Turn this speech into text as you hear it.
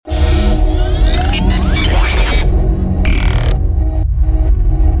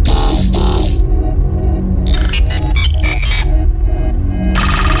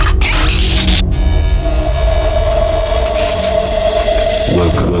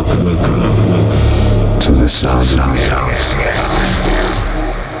to the sound of the house.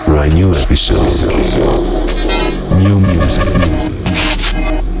 Brand new episode. New music.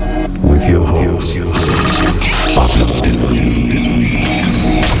 With your host, Pablo Denuit.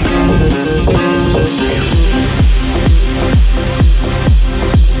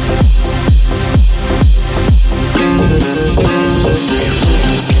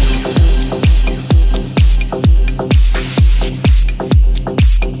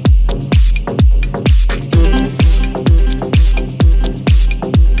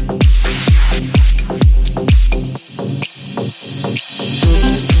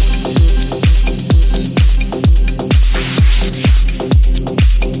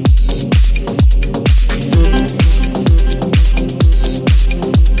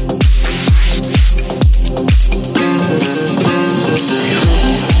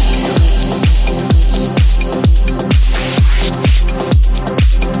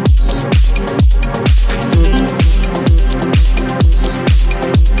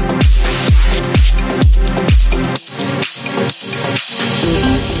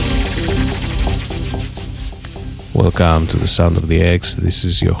 Welcome to the Sound of the X. This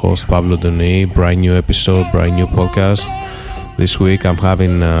is your host Pablo Denuit. Brand new episode, brand new podcast. This week I'm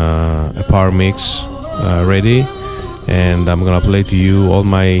having a power mix ready, and I'm gonna play to you all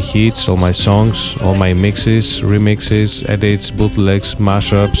my hits, all my songs, all my mixes, remixes, edits, bootlegs,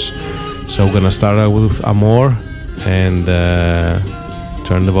 mashups. So we're gonna start out with Amor and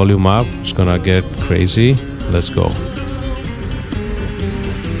turn the volume up. It's gonna get crazy. Let's go.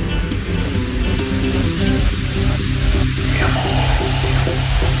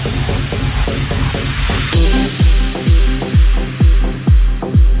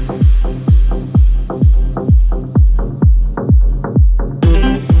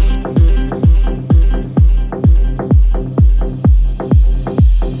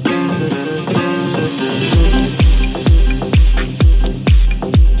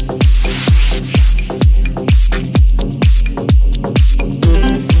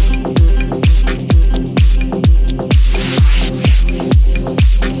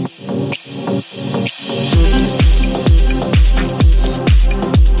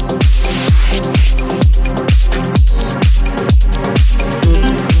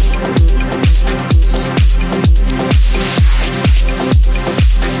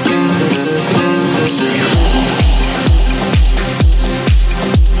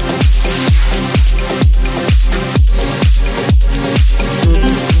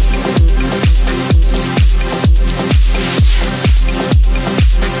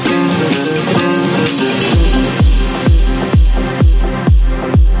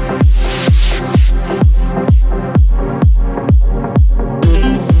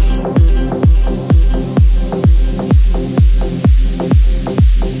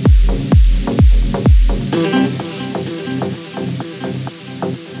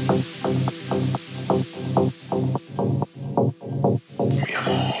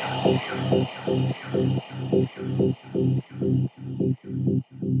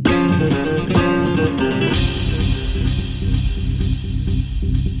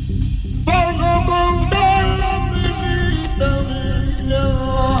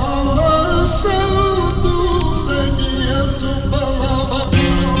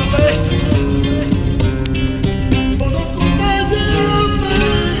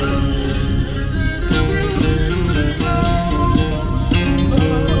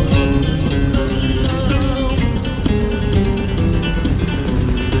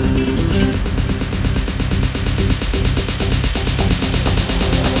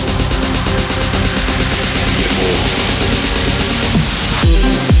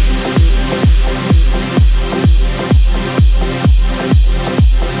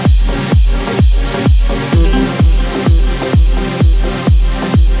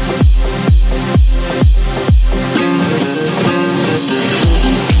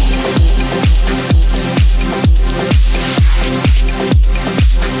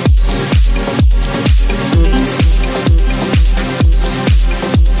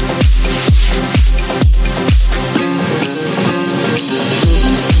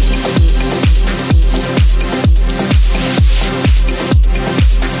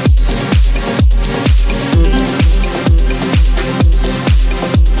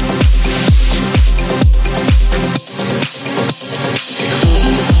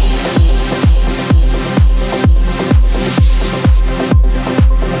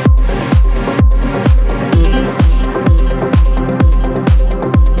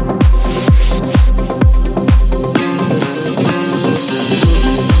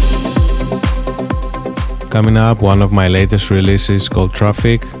 Coming up, one of my latest releases called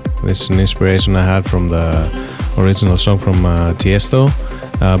Traffic. This is an inspiration I had from the original song from Tiesto,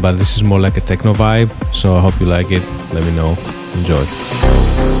 but this is more like a techno vibe, so I hope you like it. Let me know. Enjoy.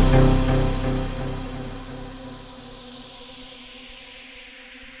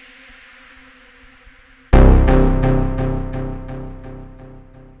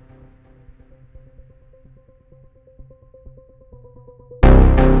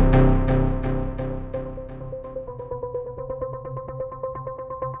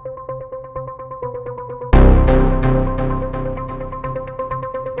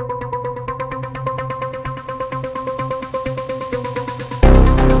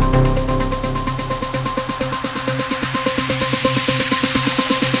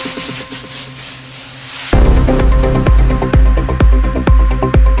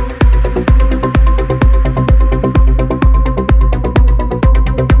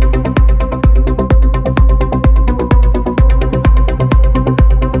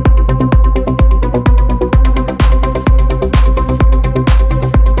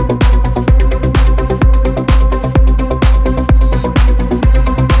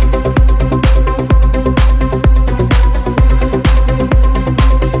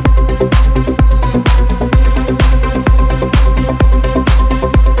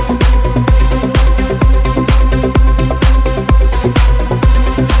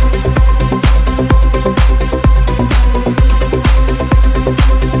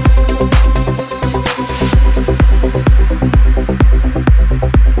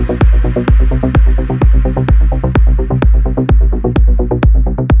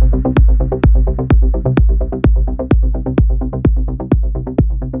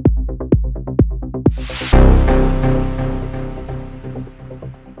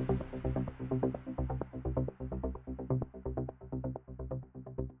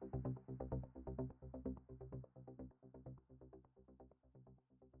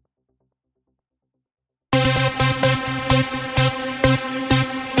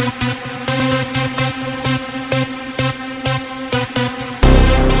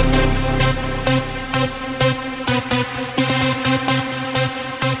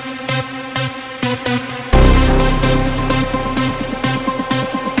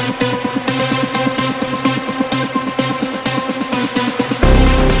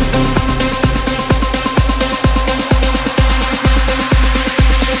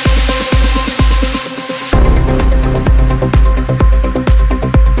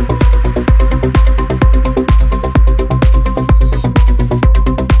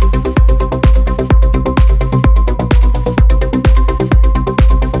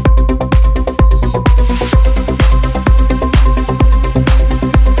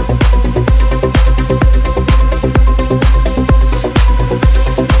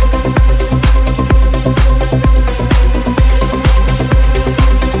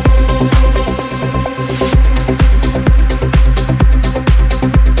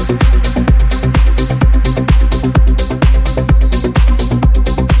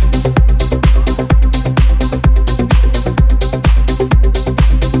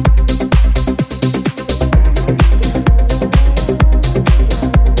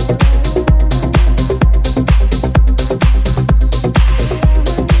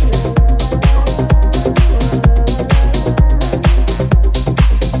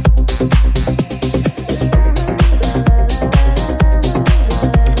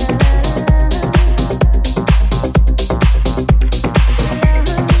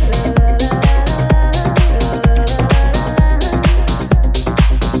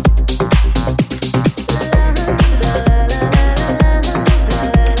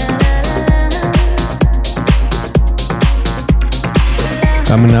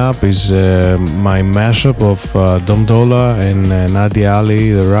 Coming up is my mashup of Dom Dola and Nadia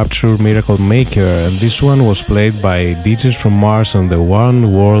Ali, the Rapture Miracle Maker. And this one was played by DJs from Mars on the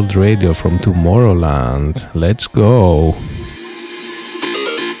One World Radio from Tomorrowland. Let's go.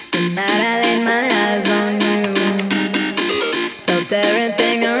 The night I laid my eyes on you, felt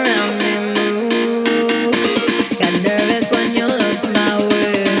everything around me move. Got nervous when you looked my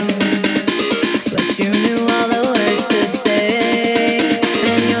way, but you knew all the words to say.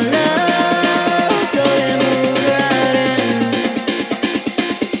 Then your love slowly moved right in.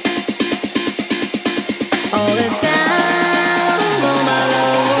 All this time, oh my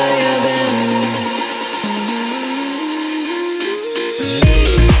love, where you been?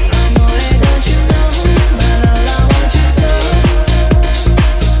 Amore, don't you know, my love, I want you so.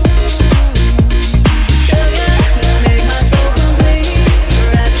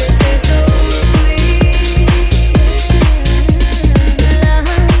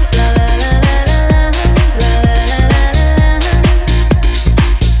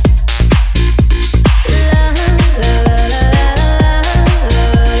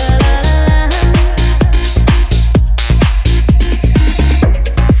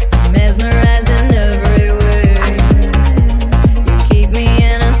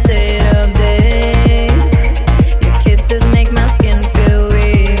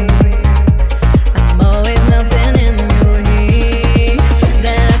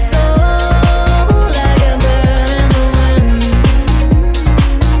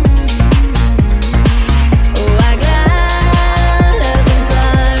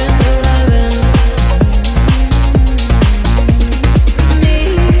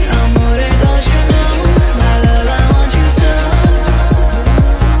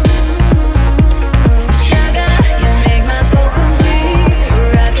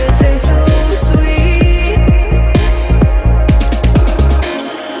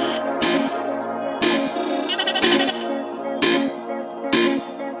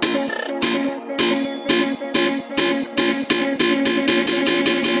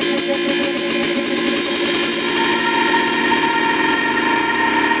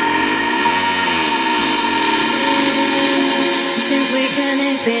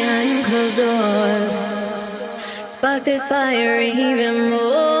 panic behind closed doors. Spark this fire even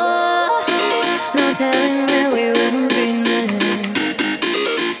more. No telling where we will be next.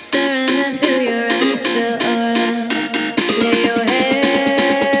 Surrender to your rapture aura. Lay your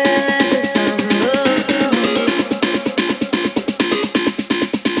head, let the sun flow.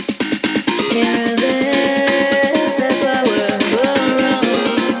 Can't resist, that's why we're wrong.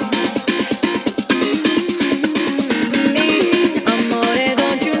 Me, amore,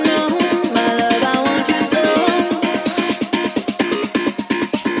 don't you know? My love, I want you so.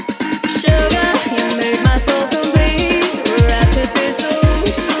 Sugar, you make my soul complete. Rapture tastes so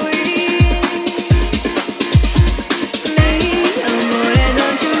sweet. Me, amore,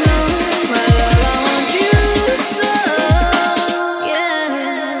 don't you know? My love, I want you so. Yeah.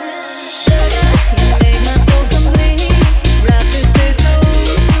 Sugar, you make my soul complete. Rapture tastes so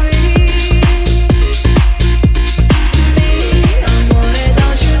sweet. Me, amore,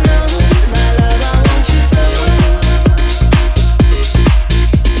 don't you know? My love, I want you so.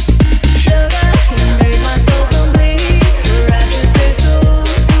 Sugar, you make my soul complete. Rapture tastes so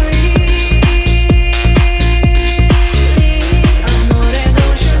sweet. Amore,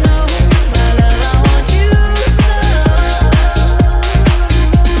 don't you know? My love, I want you so.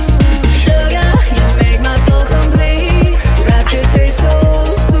 Sugar, you make my soul complete. Rapture tastes so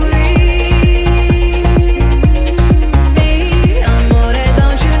sweet. Amore,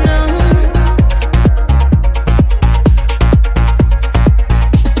 don't you know?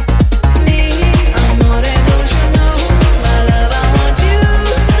 Amore, don't you know? My love, I want you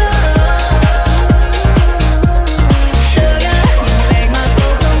so. Sugar, you make my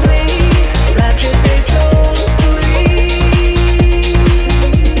soul complete. Rapture tastes so sweet.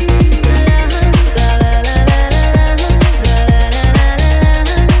 La la la la la la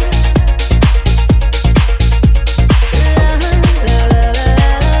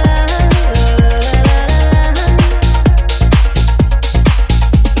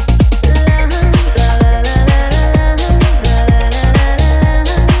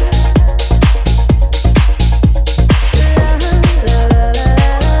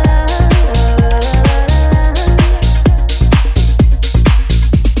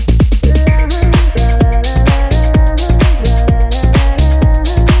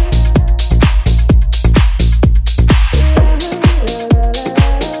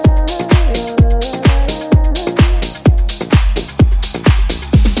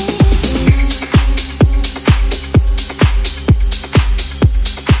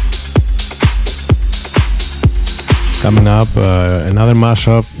Coming up, another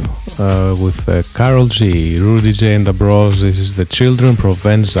mashup with Karol G, Rudy J and the Bros. This is the Children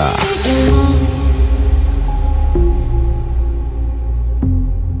Provenza.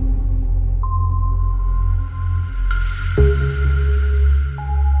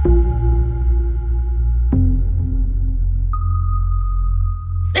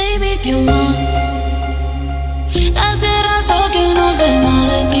 Baby, ¿qué más? Hace rato que no sé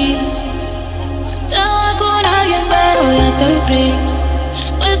más de ti. Estaba con alguien pero ya estoy free.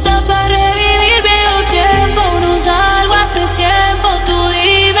 Puesta para revivir viejo tiempo. No salgo hace tiempo. Tú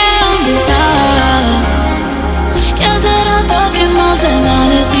dime dónde estás. Que hace rato que no sé más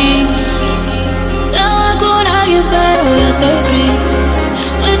de ti. Estaba con alguien pero ya estoy free.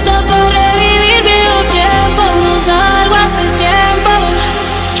 Puesta para revivir viejo tiempo. No salgo hace tiempo.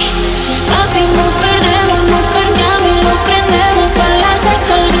 Papi, nos perdemos, nos perdemos y nos prendemos para la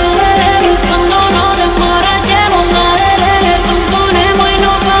sacar el bebé. Cuando nos emborrachemos, madre, reggaeton por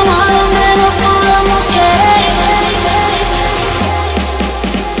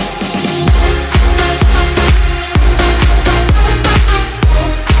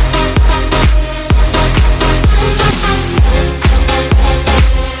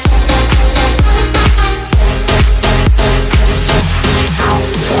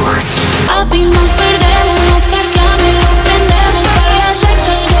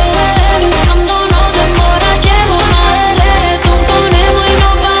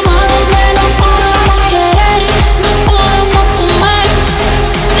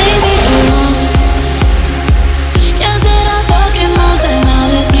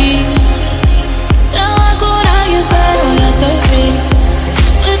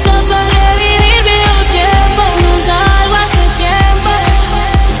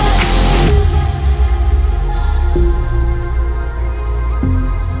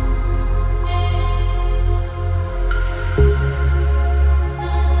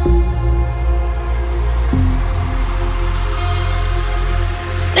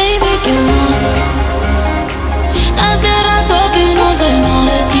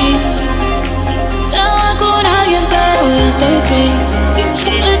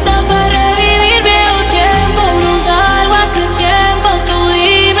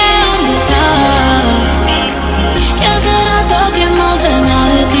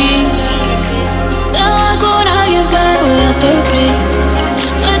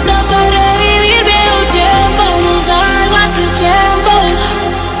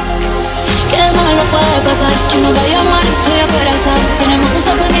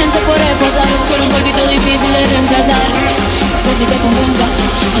si te compensa.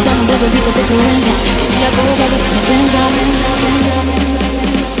 Nos damos besecitos por prudencia. Y si la cosa se pone tensa.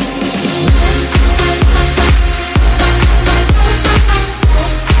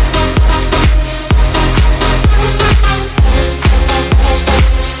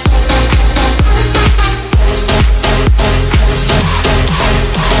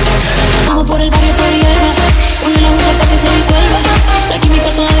 Vamos por el barrio por hierba. Ponle la aguja pa' que se disuelva. La química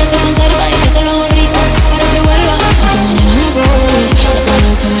todavía se conserva. Y yo te lo hago rico para que vuelva. Aunque mañana me voy,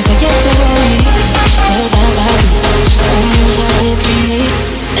 aprovechame que aquí estoy. Pero está para ti, por eso te escribí.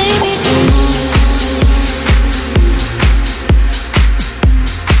 Baby, come on.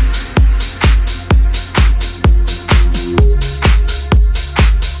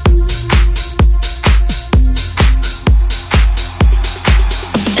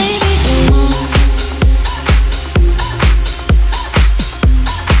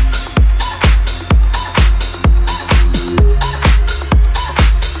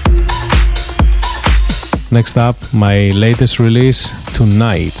 Next up, my latest release,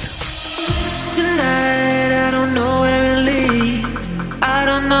 Tonight. Tonight, I don't know where it leads. I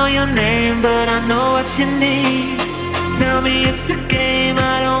don't know your name, but I know what you need. Tell me it's a game,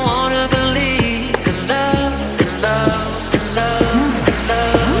 I don't wanna believe in love, in love, in love, in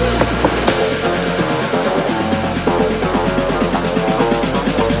love.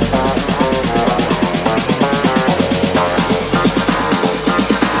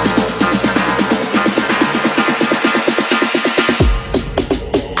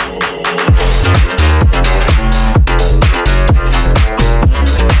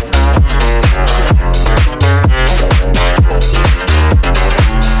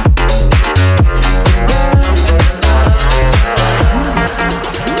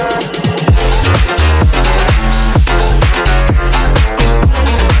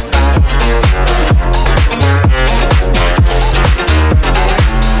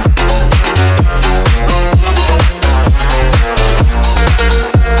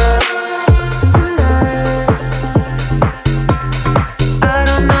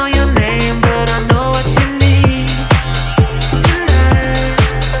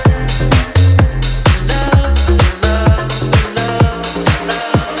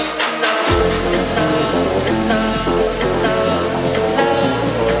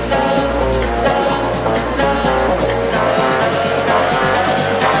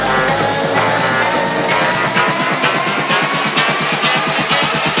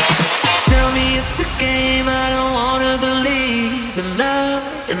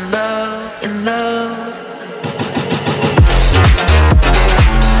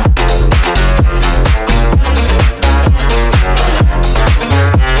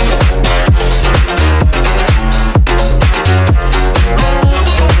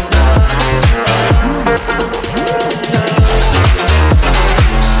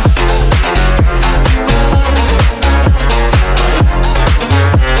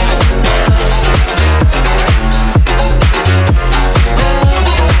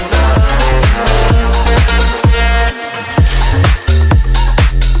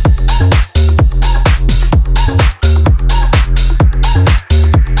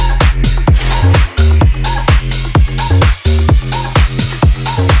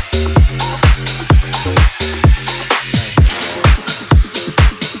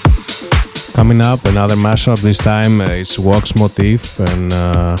 Coming up, another mashup. This time it's Wax Motif and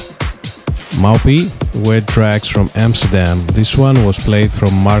Maupi, Wet Tracks from Amsterdam. This one was played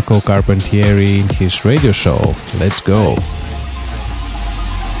from Marco Carpentieri in his radio show. Let's go.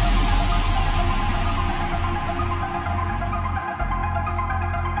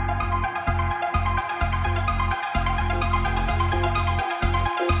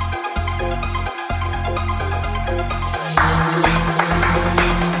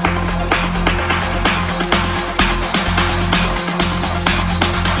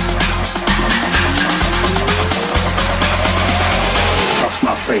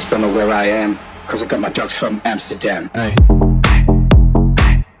 Don't know where I am, cause I got my drugs from Amsterdam. Hey.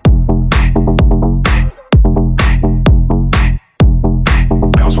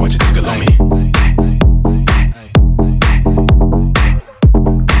 Bounce, watch it jiggle on me.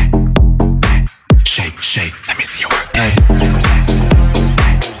 Shake, shake, let me see your work. Hey.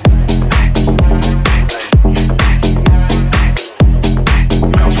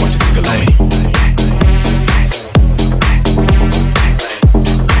 Bounce, watch it jiggle on me.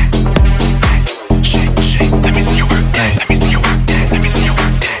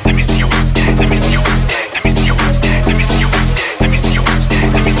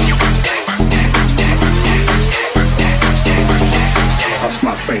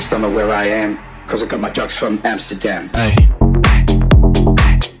 Don't know where I am, cause I got my drugs from Amsterdam. Hey.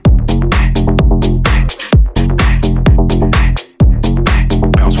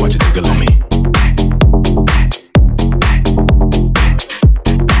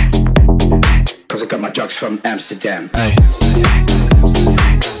 Amsterdam. Hey.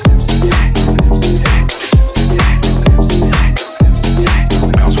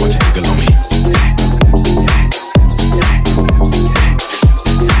 Bounce, watch it, jiggle on me.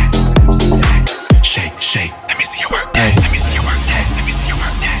 Shake, shake, let me see you work that. Let me see you work that. Let me see you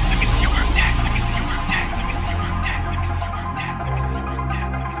work that. Let me see you work that. Let me see you work that. Let me see you work that. Let me see you work that. Let me see you work that.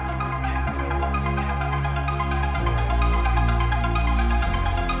 Let me see you work that. Let me see you work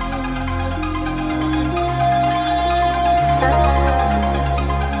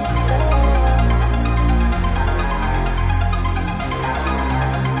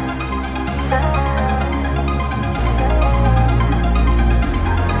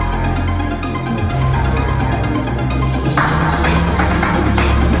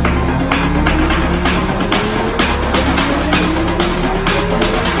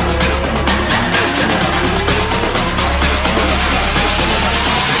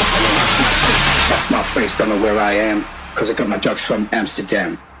Face, don't know where I am, cause I got my drugs from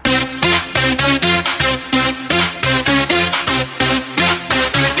Amsterdam. Hey.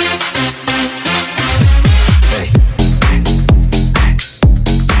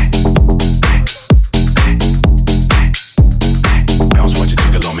 Bounce, watch it,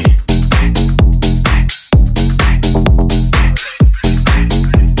 jiggle on me.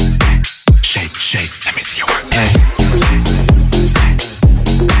 Shake, shake, let me see you work that.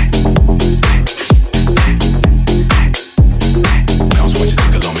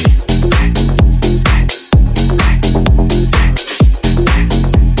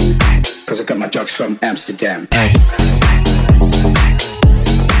 Drugs from Amsterdam. Hey.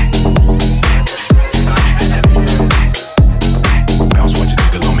 Bounce, watch it,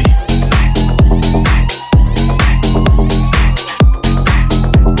 jiggle on me.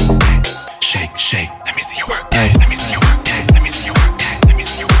 Shake, shake, let me see you work that. Let me see you work that. Let me see you work that. Let me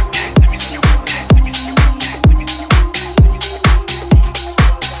see you work that. Let me see you work that. Let me see you work that. Let me see you work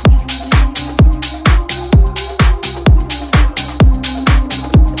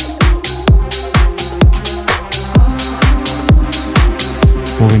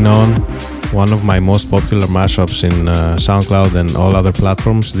Moving on, one of my most popular mashups in SoundCloud and all other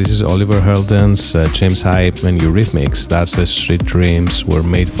platforms. This is Oliver Heldens, James Hype and Eurythmics. That's the Street Dreams Were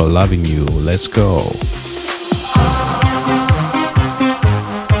Made for Loving You. Let's go.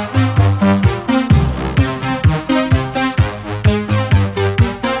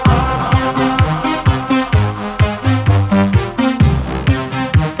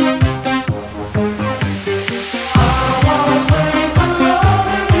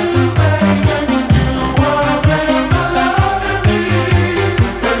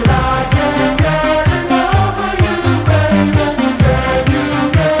 Can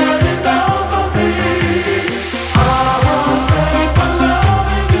you get enough of me?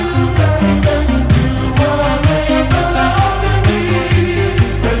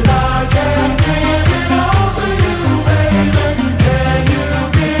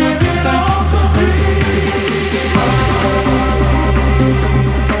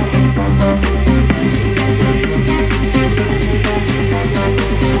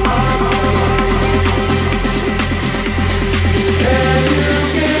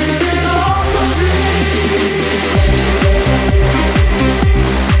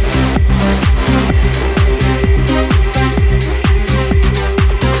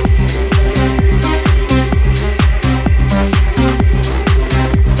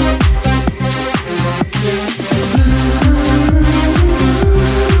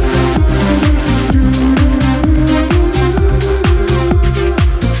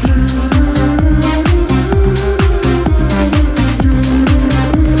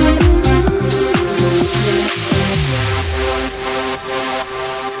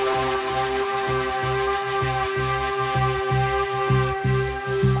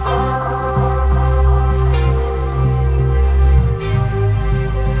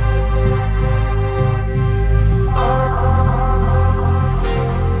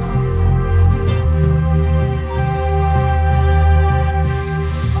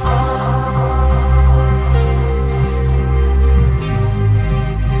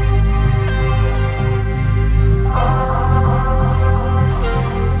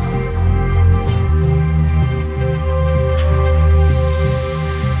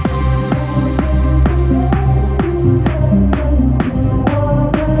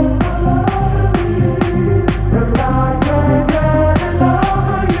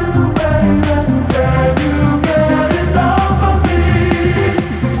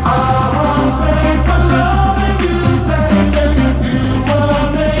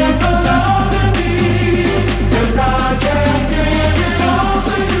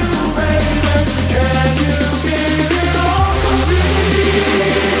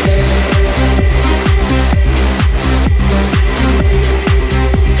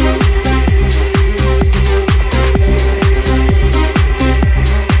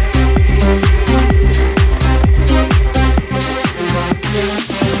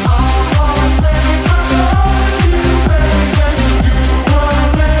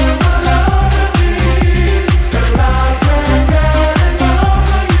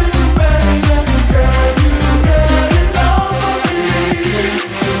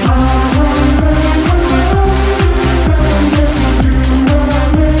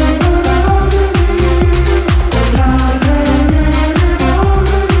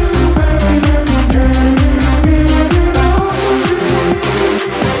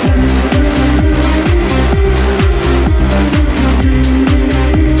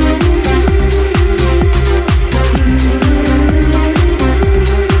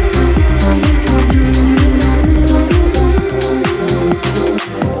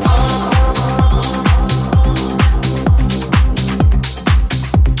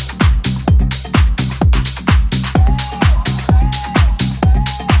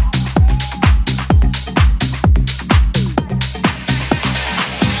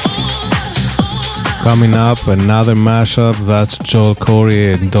 Coming up, another mashup. That's Joel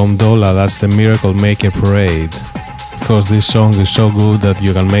Corey and Dom Dolla. That's the Miracle Maker Parade. Because this song is so good that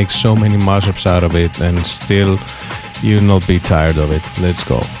you can make so many mashups out of it and still you'll not be tired of it. Let's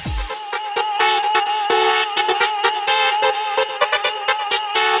go.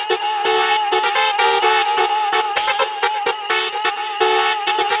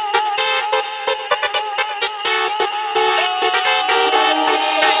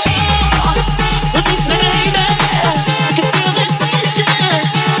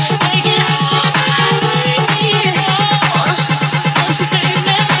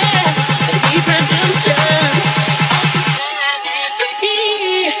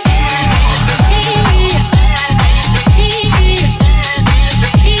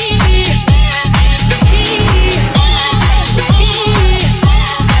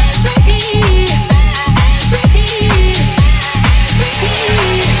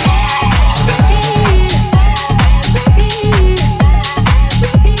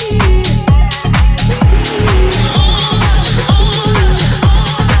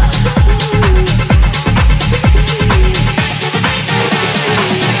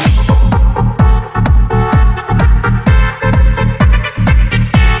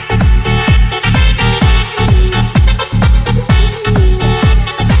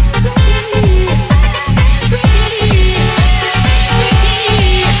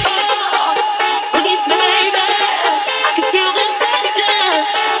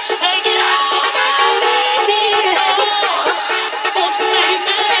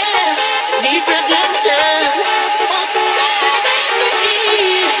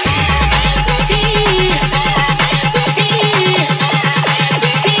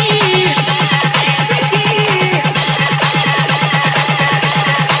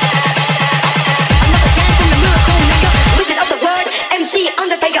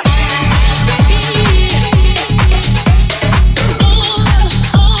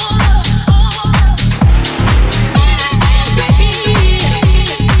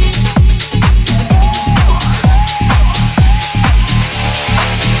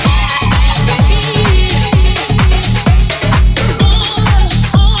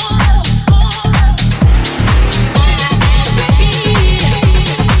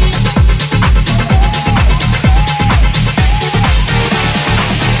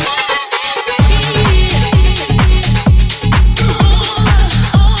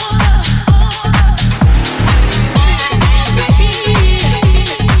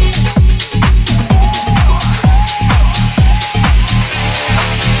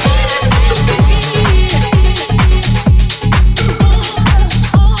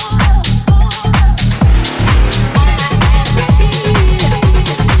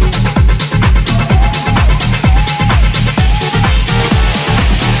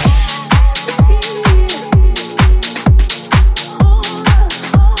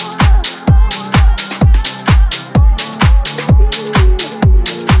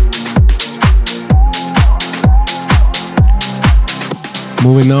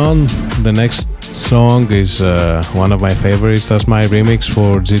 Moving on, the next song is one of my favorites. That's my remix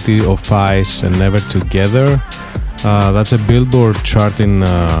for GT of Ice and Never Together. That's a Billboard charting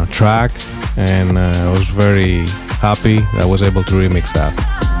track, and I was very happy that I was able to remix that.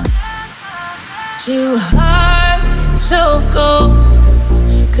 Two hearts of gold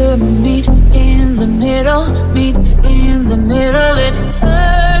couldn't meet in the middle, meet in the middle. It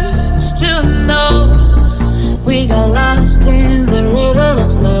hurts to know we got lost in the riddle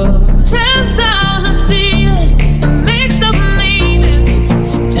of love. 10,000 feelings and mixed up meanings.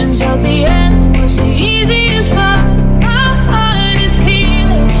 Turns out the end was the easiest part. My heart is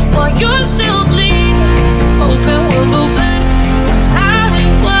healing while you're still bleeding. Hoping we'll go back to how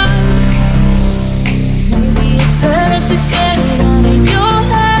it was. Maybe it's better to get it out of your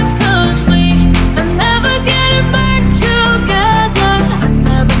head, 'cause we are never getting back together. I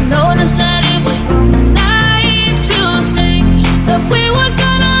never noticed that it was wrong and naive to think that we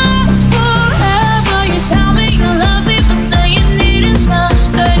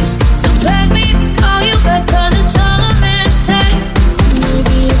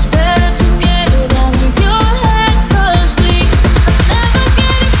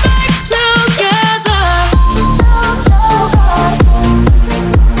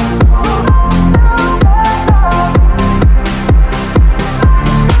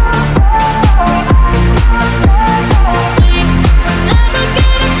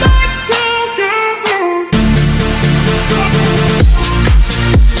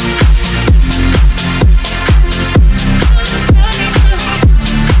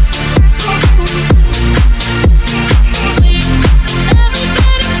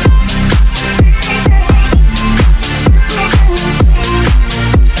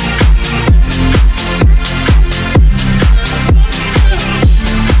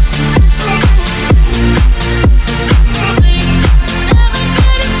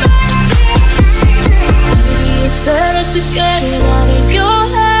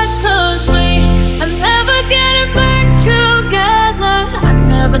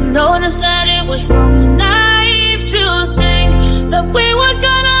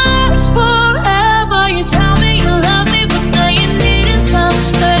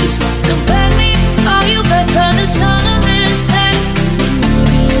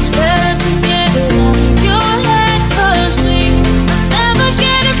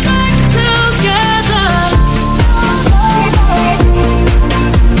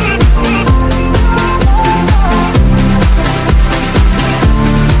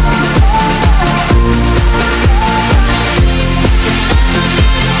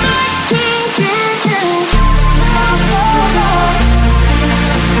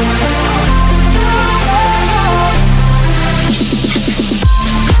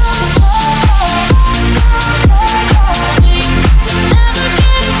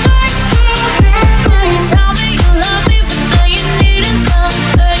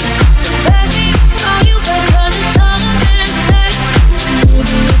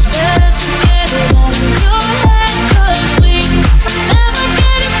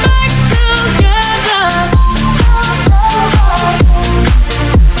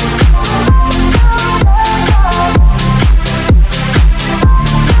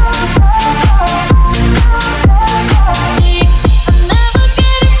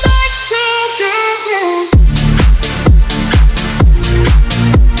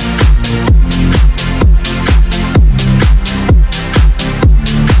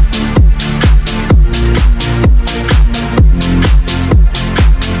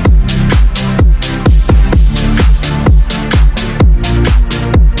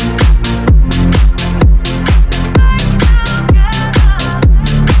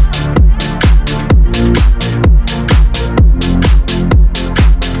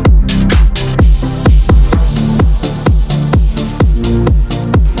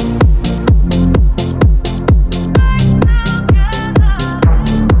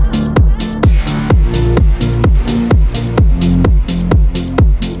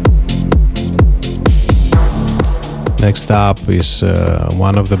Next up is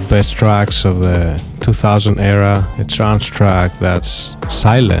one of the best tracks of the 2000 era, a trance track that's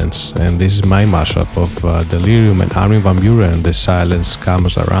Silence, and this is my mashup of Delirium and Armin van Buuren, The Silence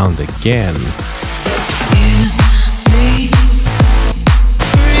Comes Around Again.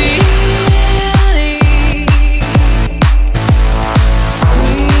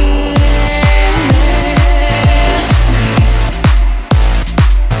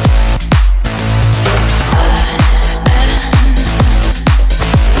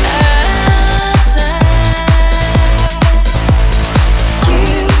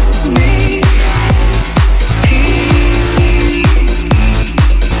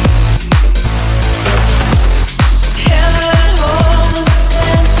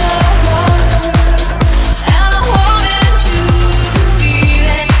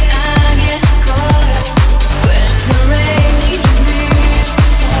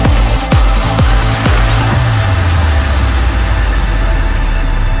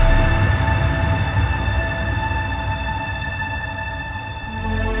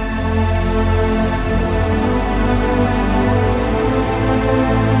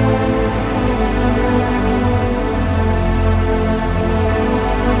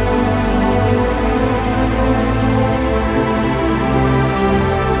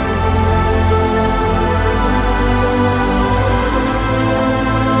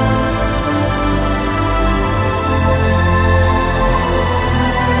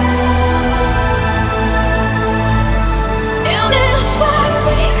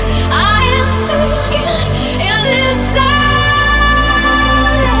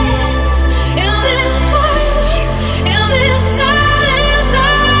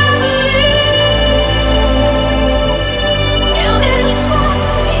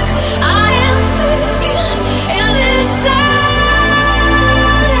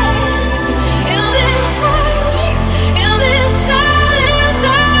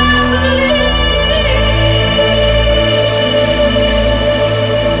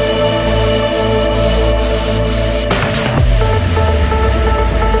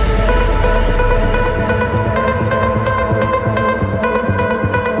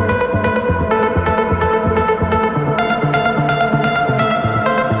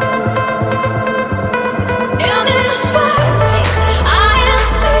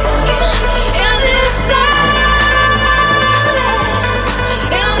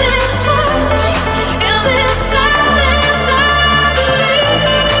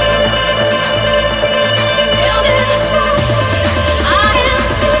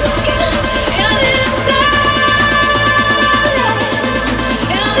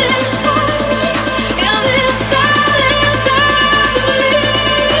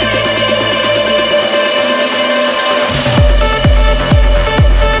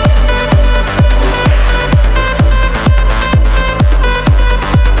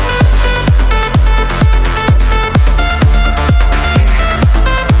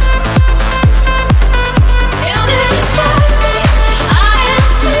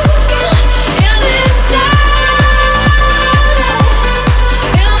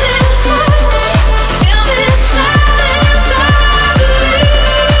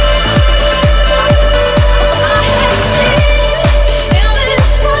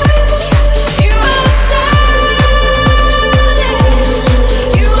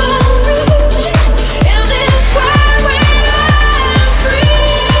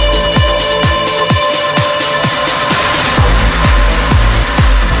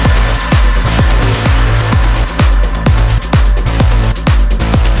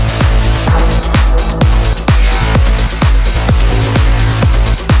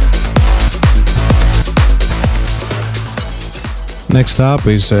 Next up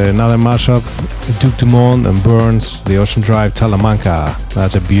is another mashup, Duke Dumont and Burns, The Ocean Drive Talamanca.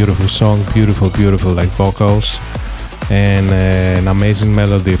 That's a beautiful song, beautiful like vocals, and an amazing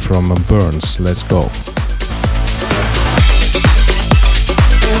melody from Burns. Let's go.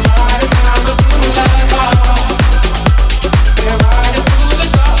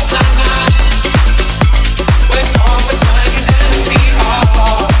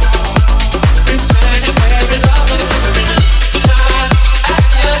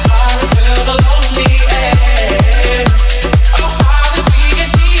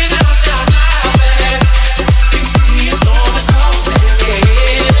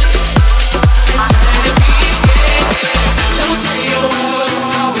 Turn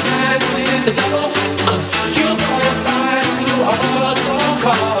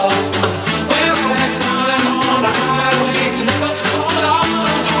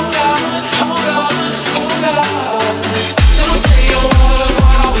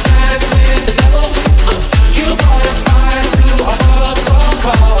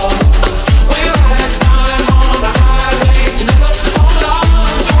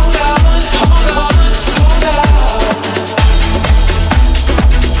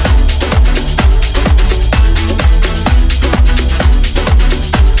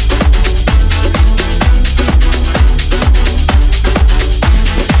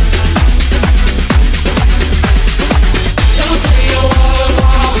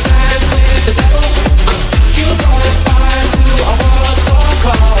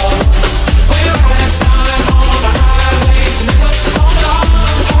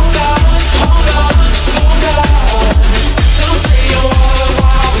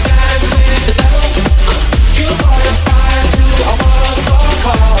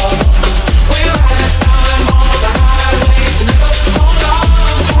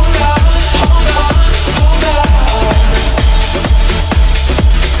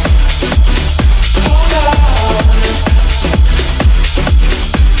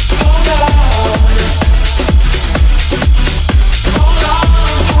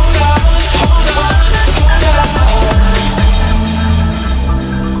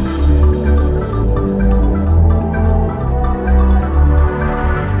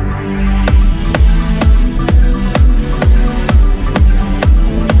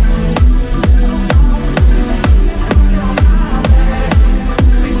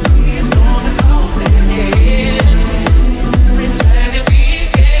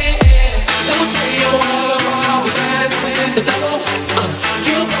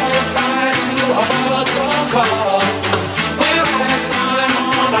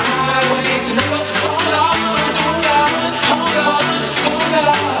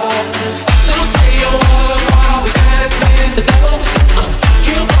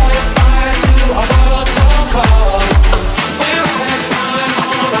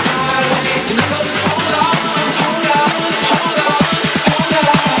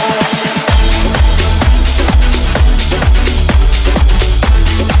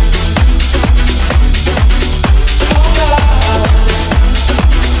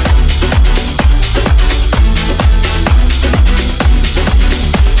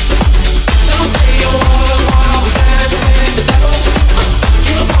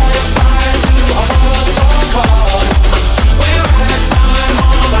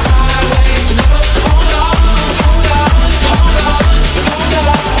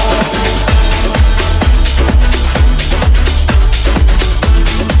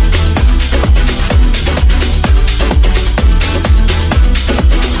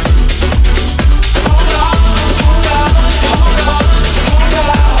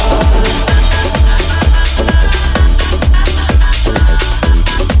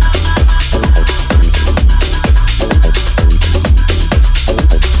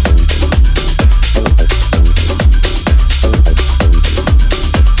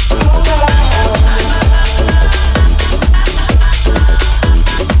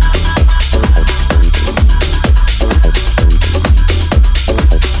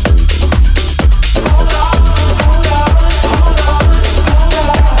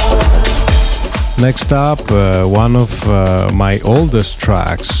Next up, one of my oldest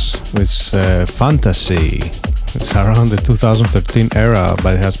tracks, it's Fantasy. It's around the 2013 era,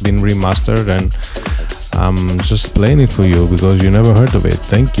 but it has been remastered, and I'm just playing it for you because you never heard of it.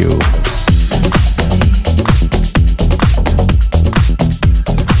 Thank you.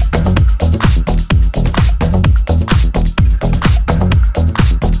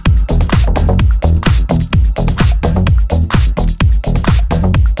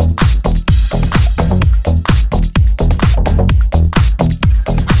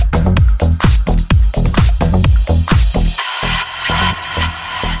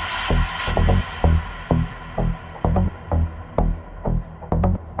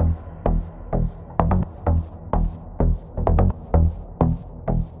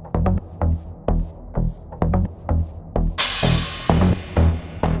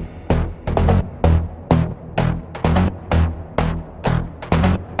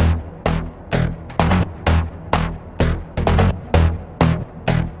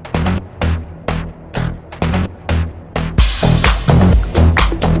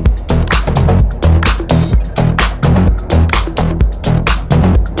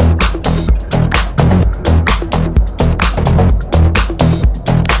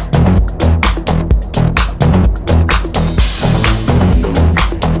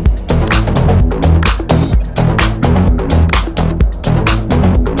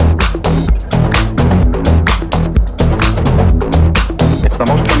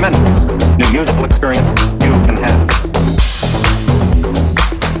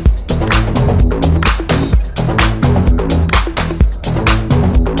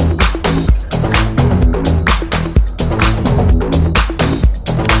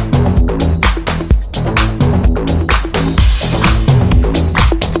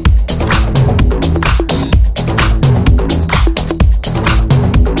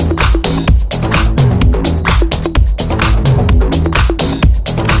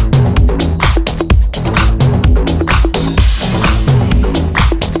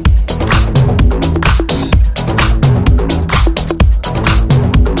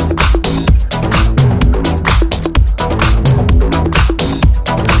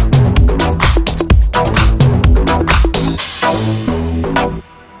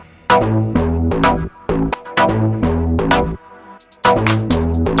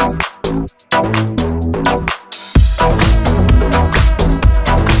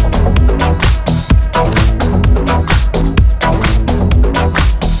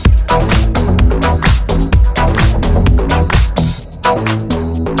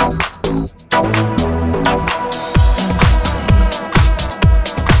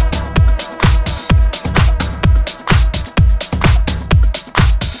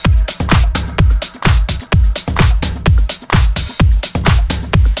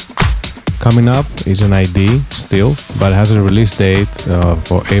 Coming up is an ID still, but it has a release date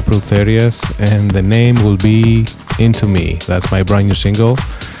for April 30th, and the name will be Into Me. That's my brand new single,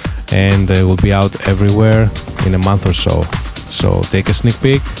 and it will be out everywhere in a month or so. So take a sneak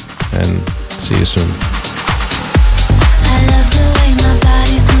peek and see you soon. I love the way my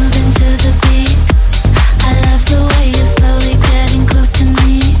body's moving to the beat. I love the way you're slowly getting close to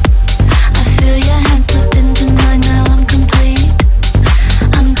me. I feel your hands slip into mine, now I'm complete.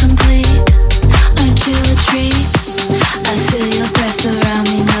 I'm complete. Aren't you a treat? I feel your breath around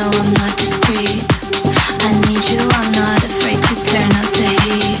me, no, I'm not discreet. I need you, I'm not afraid to turn up the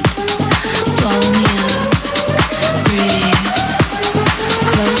heat. Swallow me up, breathe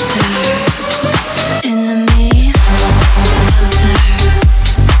closer. In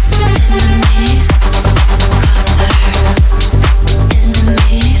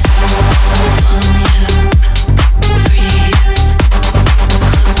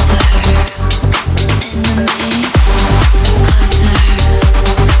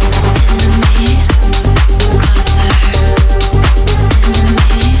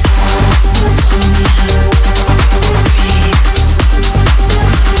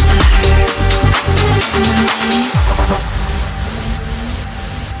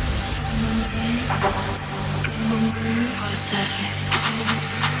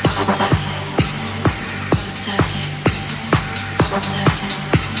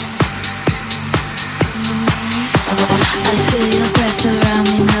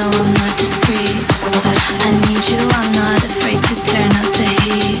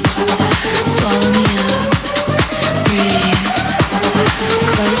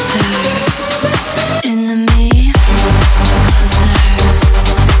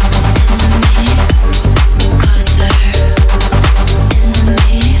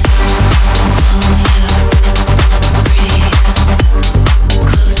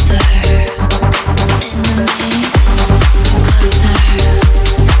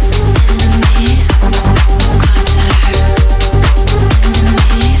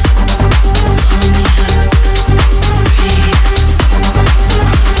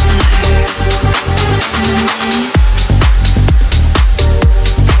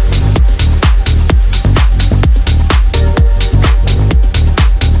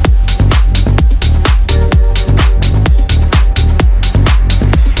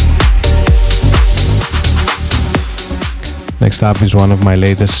Next up is one of my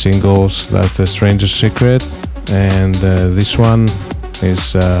latest singles, that's The Stranger's Secret, and this one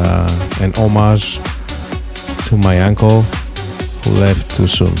is an homage to my uncle who left too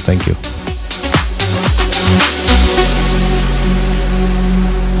soon. Thank you.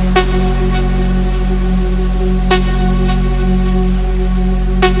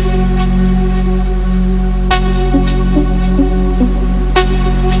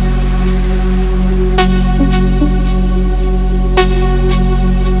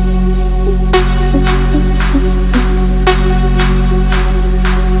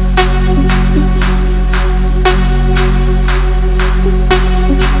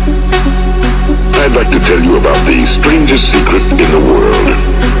 I'd like to tell you about the strangest secret in the world.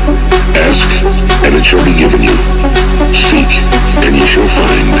 Ask, and it shall be given you. Seek, and ye shall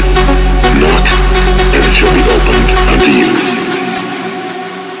find. Knock, and it shall be opened unto you.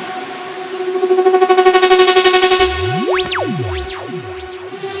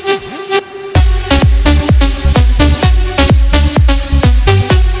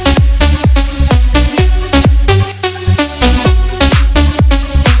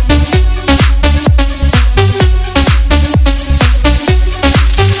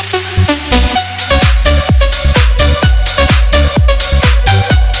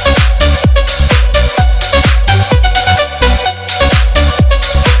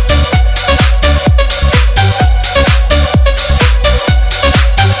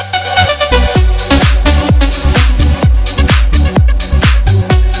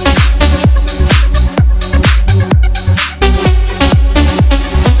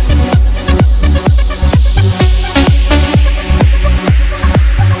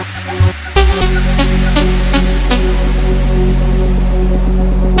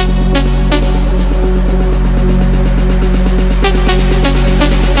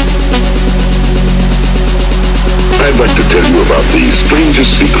 I'd like to tell you about the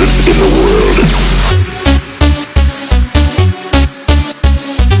strangest secret in the world.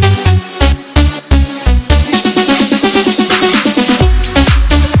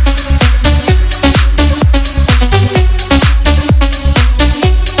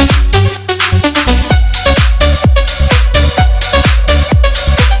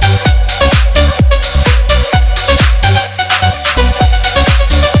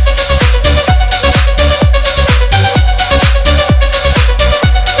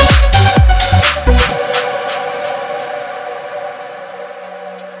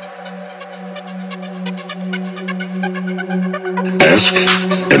 Ask,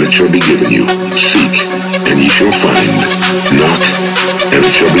 and it shall be given you. Seek, and ye shall find. Knock, and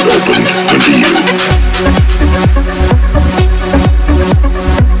it shall be opened unto you.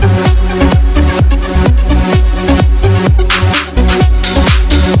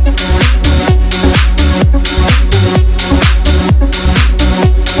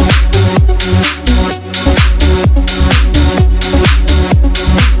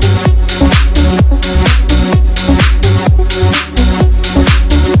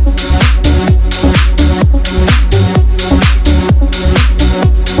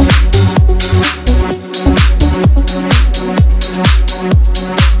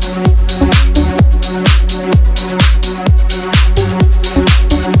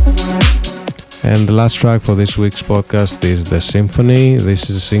 And the last track for this week's podcast is The Symphony. This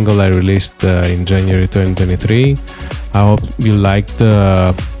is a single I released in January 2023. I hope you liked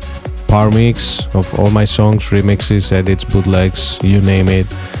the power mix of all my songs, remixes, edits, bootlegs, you name it.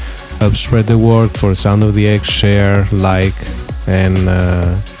 Help spread the word for Sound of the X, share, like, and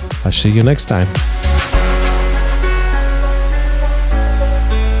I'll see you next time.